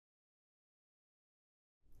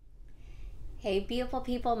Hey beautiful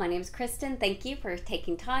people, my name is Kristen. Thank you for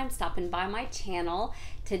taking time stopping by my channel.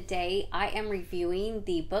 Today I am reviewing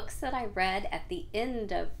the books that I read at the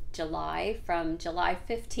end of July, from July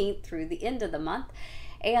 15th through the end of the month,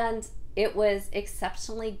 and it was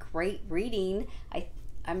exceptionally great reading. I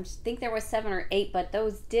think there was 7 or 8, but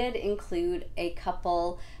those did include a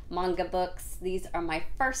couple manga books. These are my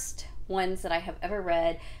first ones that I have ever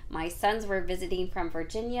read. My sons were visiting from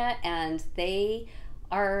Virginia and they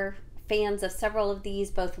are fans of several of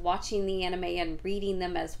these, both watching the anime and reading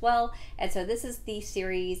them as well. And so this is the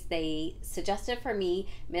series they suggested for me,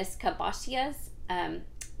 Miss Kobayashis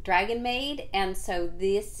Dragonmaid. And so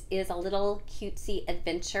this is a little cutesy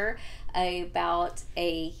adventure about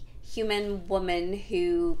a human woman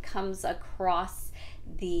who comes across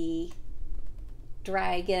the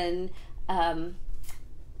dragon,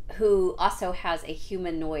 who also has a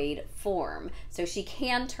humanoid form. So she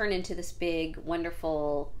can turn into this big,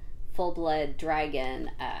 wonderful, full-blood dragon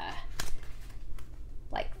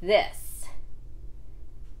like this.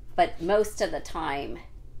 But most of the time,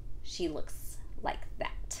 she looks like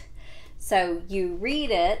that. So you read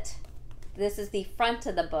it. This is the front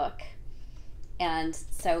of the book. And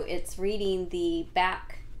so it's reading the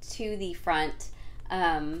back to the front.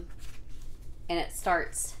 And it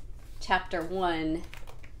starts chapter 1.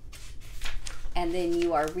 And then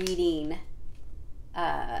you are reading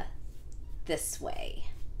this way.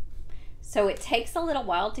 So it takes a little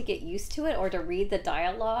while to get used to it, or to read the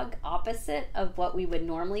dialogue opposite of what we would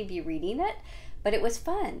normally be reading it. But it was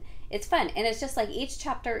fun. It's fun. And it's just like each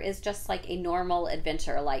chapter is just like a normal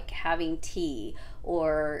adventure, like having tea,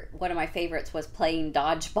 or one of my favorites was playing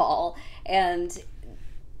dodgeball, and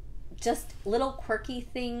just little quirky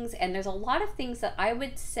things. And there's a lot of things that I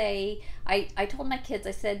would say, I told my kids,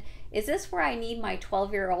 I said, is this where I need my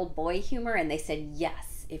 12-year-old boy humor? And they said, yes.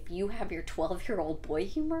 If you have your 12-year-old boy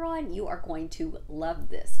humor on, you are going to love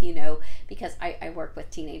this, you know, because I work with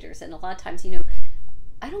teenagers, and a lot of times, you know,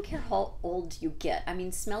 I don't care how old you get. I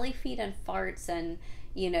mean, smelly feet and farts and,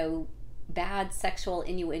 you know, bad sexual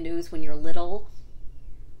innuendos when you're little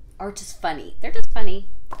are just funny. They're just funny.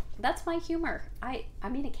 That's my humor. I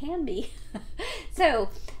mean, it can be. So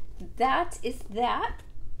that is that.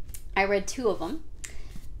 I read 2 of them.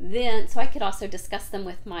 Then, so I could also discuss them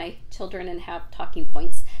with my children and have talking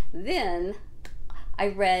points. Then I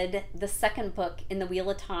read the second book in the Wheel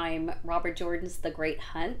of Time, Robert Jordan's The Great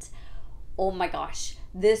Hunt. Oh my gosh,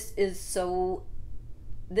 this is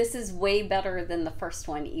way better than the first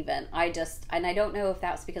one even. And I don't know if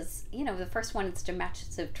that's because, you know, the first one, it's a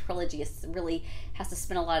massive trilogy. It really has to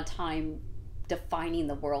spend a lot of time defining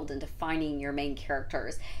the world and defining your main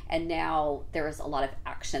characters. And now there is a lot of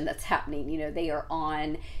action that's happening. You know, they are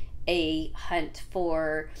on a hunt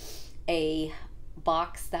for a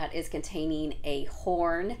box that is containing a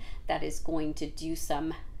horn that is going to do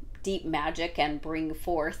some deep magic and bring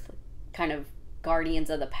forth kind of guardians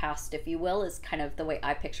of the past, if you will, is kind of the way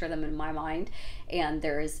I picture them in my mind. And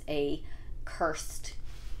there is a cursed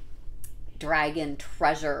dragon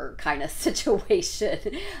treasure kind of situation.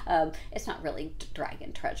 It's not really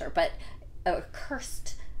dragon treasure, but a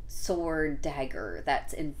cursed sword dagger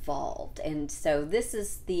that's involved. And so this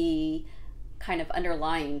is the kind of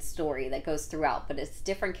underlying story that goes throughout, but it's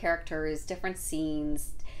different characters, different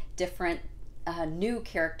scenes, different new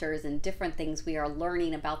characters, and different things we are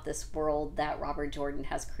learning about this world that Robert Jordan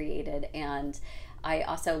has created. And I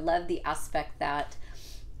also love the aspect that,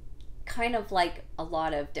 kind of like a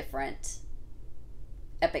lot of different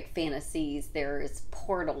epic fantasies, there's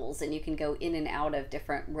portals and you can go in and out of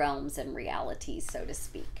different realms and realities, so to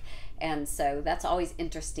speak. And so that's always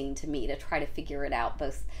interesting to me to try to figure it out,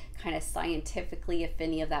 both kind of scientifically, if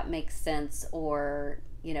any of that makes sense, or,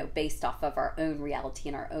 you know, based off of our own reality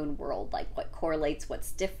and our own world, like what correlates,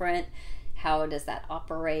 what's different, how does that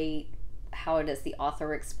operate, how does the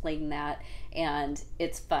author explain that. And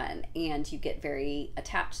it's fun, and you get very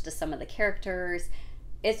attached to some of the characters.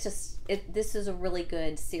 It's just, this is a really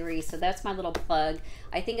good series. So that's my little plug.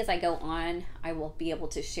 I think as I go on, I will be able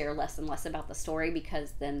to share less and less about the story,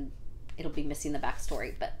 because then it'll be missing the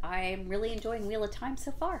backstory. But I'm really enjoying Wheel of Time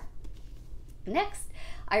so far. Next,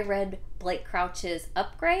 I read Blake Crouch's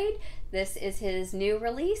Upgrade. This is his new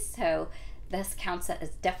release, so this counts as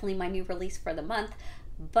definitely my new release for the month.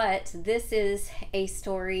 But this is a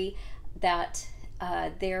story that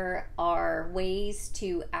there are ways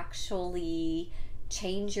to actually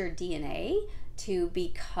change your DNA to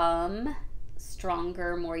become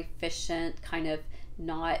stronger, more efficient, kind of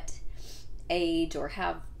not age or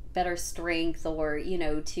have better strength, or, you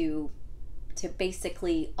know, to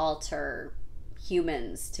basically alter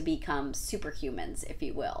humans to become superhumans, if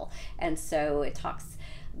you will. And so it talks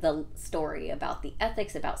the story about the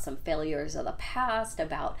ethics, about some failures of the past,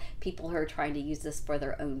 about people who are trying to use this for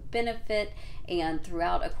their own benefit. And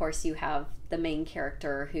throughout, of course, you have the main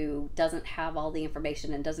character who doesn't have all the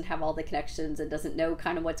information and doesn't have all the connections and doesn't know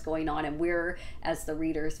kind of what's going on, and we're, as the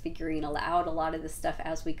readers, figuring out a lot of this stuff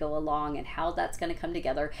as we go along, and how that's going to come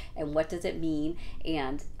together, and what does it mean,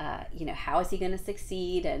 and you know, how is he going to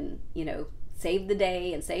succeed, and you know, save the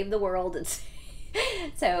day and save the world. And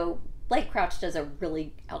so Blake Crouch does a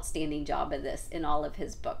really outstanding job of this in all of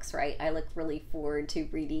his books, right? I look really forward to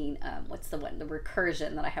reading what's the one, the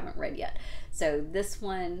Recursion, that I haven't read yet. So this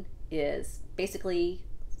one is basically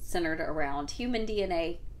centered around human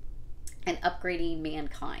DNA and upgrading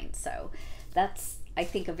mankind. So that's, I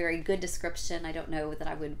think, a very good description. I don't know that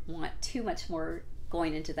I would want too much more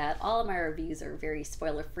going into that. All of my reviews are very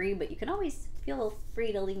spoiler free, but you can always feel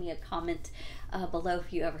free to leave me a comment below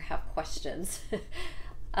if you ever have questions.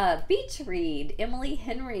 Beach read, Emily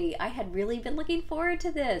Henry. I had really been looking forward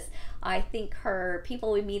to this. I think her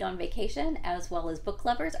People We Meet on Vacation, as well as Book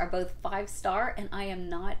Lovers, are both 5-star, and I am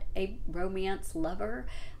not a romance lover.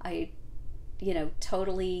 I, you know,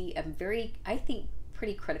 totally am very, I think,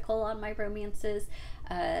 pretty critical on my romances.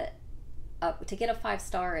 To get a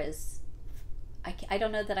 5-star is, I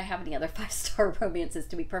don't know that I have any other 5-star romances,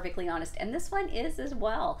 to be perfectly honest, and this one is as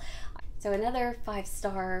well. So another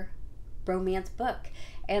 5-star romance book,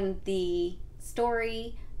 and the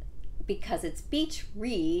story, because it's beach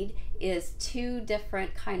read, is 2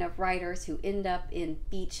 different kind of writers who end up in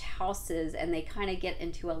beach houses, and they kind of get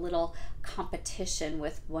into a little competition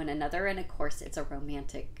with one another. And of course it's a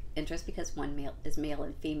romantic interest because one male is male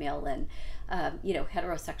and female, and you know,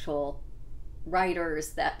 heterosexual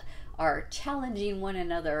writers that are challenging one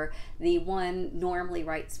another. The one normally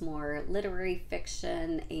writes more literary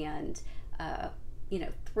fiction and you know,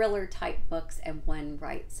 thriller type books, and one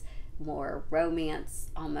writes more romance,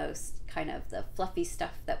 almost kind of the fluffy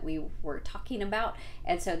stuff that we were talking about.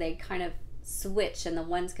 And so they kind of switch, and the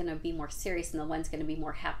one's going to be more serious and the one's going to be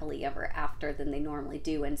more happily ever after than they normally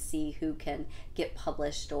do, and see who can get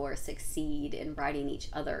published or succeed in writing each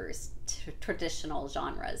other's traditional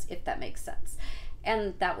genres, if that makes sense.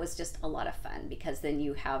 And that was just a lot of fun, because then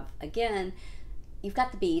you have, again, you've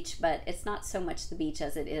got the beach, but it's not so much the beach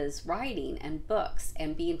as it is writing and books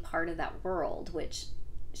and being part of that world, which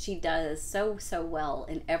she does so well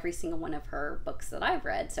in every single one of her books that I've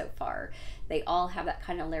read so far. They all have that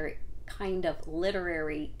kind of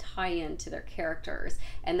literary tie-in to their characters,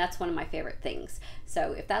 and that's one of my favorite things.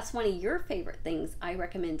 So if that's one of your favorite things, I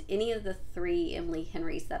recommend any of the 3 Emily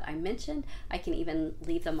Henrys that I mentioned. I can even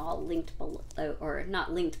leave them all linked below, or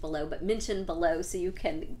not linked below, but mentioned below, so you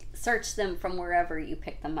can search them from wherever you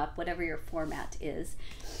pick them up, whatever your format is.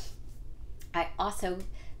 I also,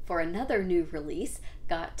 for another new release,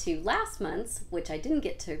 got to last month's, which I didn't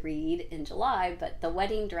get to read in July, but The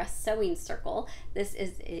Wedding Dress Sewing Circle. This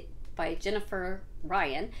is by Jennifer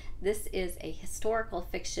Ryan. This is a historical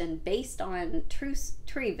fiction based on true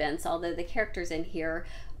events, although the characters in here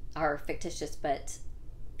are fictitious, but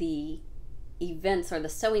the events, or the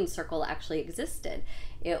sewing circle, actually existed.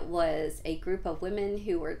 It was a group of women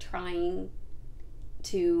who were trying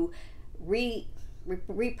to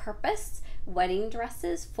repurpose wedding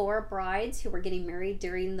dresses for brides who were getting married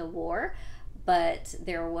during the war, but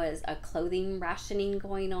there was a clothing rationing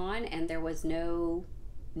going on, and there was no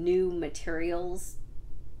new materials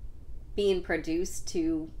being produced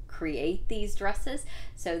to create these dresses.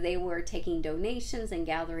 So they were taking donations and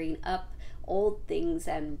gathering up old things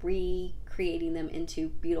and recreating them into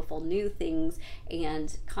beautiful new things,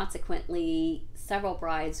 and consequently several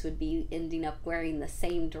brides would be ending up wearing the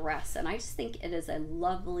same dress. And I just think it is a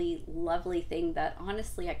lovely thing that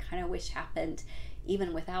honestly I kind of wish happened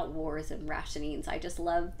even without wars and rationings. I just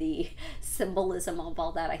love the symbolism of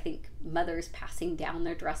all that. I think mothers passing down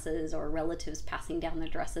their dresses, or relatives passing down their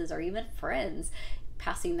dresses, or even friends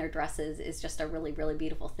passing their dresses is just a really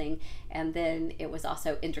beautiful thing. And then it was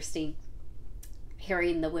also interesting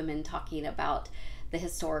hearing the women talking about the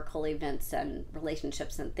historical events and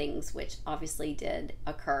relationships and things, which obviously did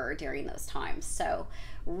occur during those times. So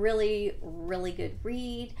really good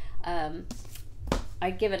read. I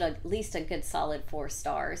give it at least a good solid 4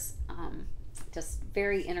 stars. Just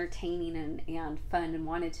very entertaining and fun, and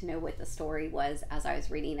wanted to know what the story was as I was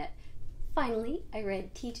reading it. Finally, I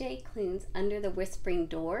read TJ Klune's Under the Whispering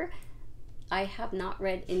Door. I have not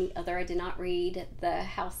read any other. I did not read The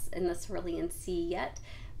House in the Cerulean Sea yet,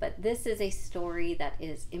 but this is a story that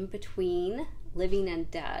is in between living and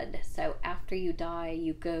dead. So after you die,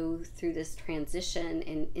 you go through this transition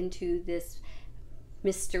and into this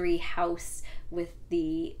mystery house with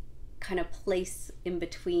the kind of place in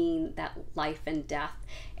between that life and death.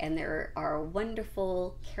 And there are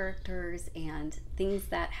wonderful characters and things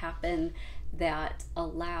that happen that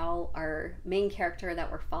allow our main character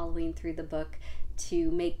that we're following through the book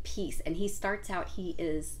to make peace. And he starts out, he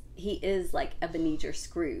is like Ebenezer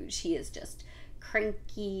Scrooge. He is just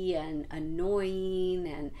cranky and annoying,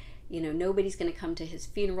 and nobody's going to come to his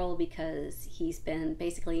funeral because he's been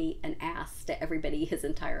basically an ass to everybody his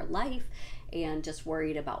entire life, and just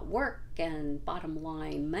worried about work and bottom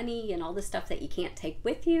line money and all the stuff that you can't take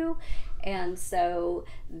with you. And so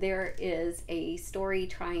there is a story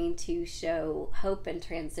trying to show hope and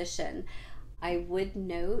transition. I would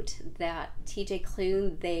note that TJ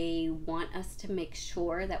Klune, they want us to make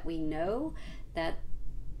sure that we know that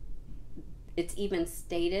it's even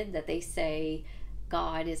stated that they say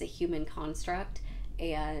God is a human construct.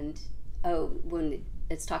 And when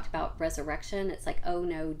it's talked about resurrection, it's like, oh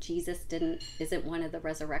no, Jesus isn't one of the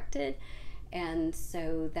resurrected. And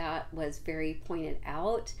so that was very pointed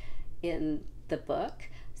out in the book.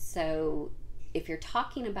 So if you're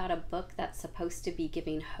talking about a book that's supposed to be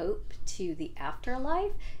giving hope to the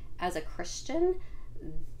afterlife, as a Christian,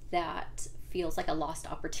 that feels like a lost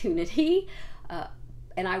opportunity.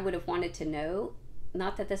 And I would have wanted to know,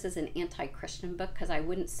 not that this is an anti-Christian book, because I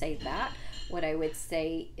wouldn't say that. What I would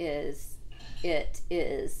say is it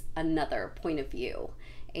is another point of view.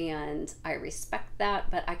 And I respect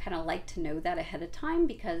that, but I kind of like to know that ahead of time,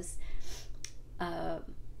 because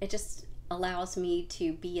it just allows me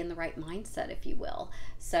to be in the right mindset, if you will.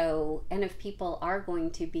 So, and if people are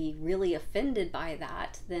going to be really offended by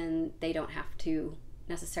that, then they don't have to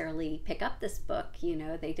necessarily pick up this book.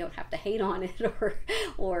 They don't have to hate on it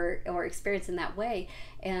or experience in that way.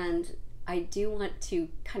 And I do want to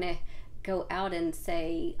kind of go out and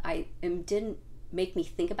say didn't make me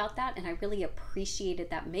think about that, and I really appreciated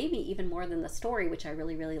that, maybe even more than the story, which I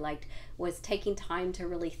really, really liked, was taking time to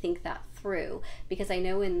really think that through. Because I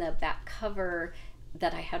know in the back cover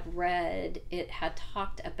that I had read, it had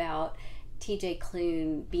talked about TJ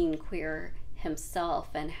Klune being queer himself,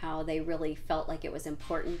 and how they really felt like it was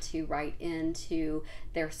important to write into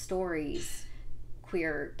their stories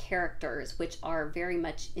queer characters, which are very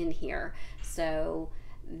much in here. So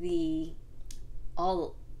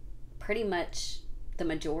pretty much the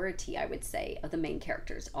majority, I would say, of the main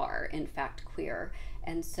characters are in fact queer.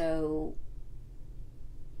 And so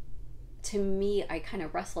to me, I kind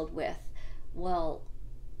of wrestled with, well,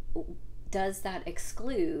 does that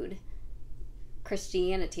exclude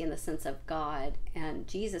Christianity in the sense of God and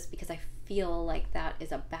Jesus? Because I feel like that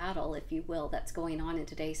is a battle, if you will, that's going on in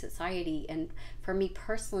today's society. And for me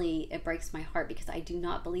personally, it breaks my heart, because I do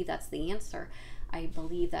not believe that's the answer. I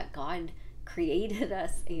believe that God created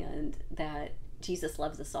us, and that Jesus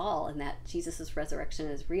loves us all, and that Jesus's resurrection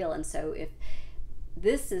is real. And so if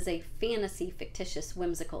this is a fantasy, fictitious,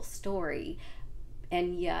 whimsical story,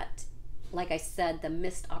 and yet, like I said, the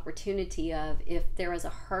missed opportunity of, if there is a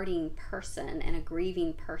hurting person and a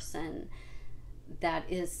grieving person, that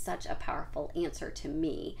is such a powerful answer to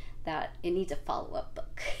me that it needs a follow-up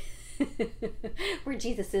book where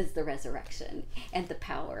Jesus is the resurrection and the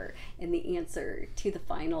power and the answer to the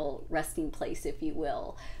final resting place, if you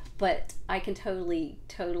will. But I can totally,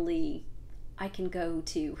 I can go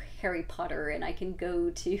to Harry Potter, and I can go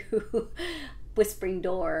to Whispering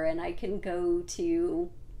Door, and I can go to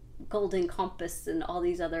Golden Compass, and all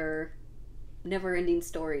these other never-ending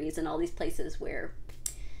stories, and all these places where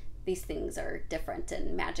these things are different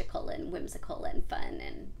and magical and whimsical and fun,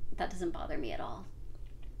 and that doesn't bother me at all.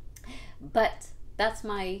 But that's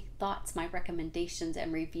my thoughts, my recommendations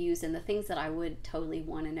and reviews, and the things that I would totally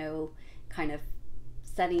want to know, kind of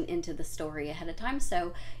setting into the story ahead of time.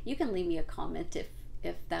 So you can leave me a comment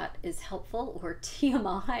if that is helpful, or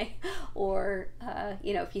TMI, or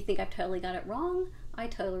if you think I've totally got it wrong. I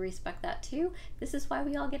totally respect that too. This is why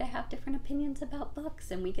we all get to have different opinions about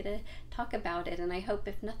books, and we get to talk about it. And I hope,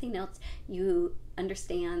 if nothing else, you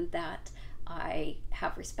understand that I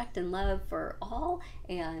have respect and love for all,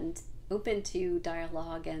 and open to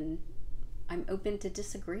dialogue, and I'm open to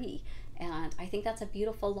disagree. And I think that's a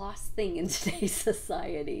beautiful lost thing in today's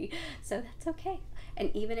society. So that's okay.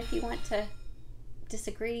 And even if you want to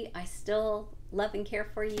disagree, I still love and care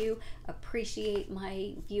for you, appreciate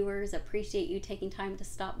my viewers, appreciate you taking time to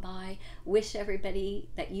stop by, wish everybody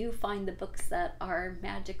that you find the books that are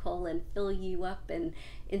magical and fill you up and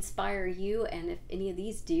inspire you. And if any of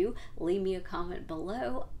these do, leave me a comment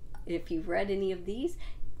below. If you've read any of these,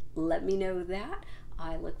 let me know that.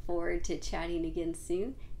 I look forward to chatting again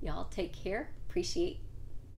soon. Y'all take care. Appreciate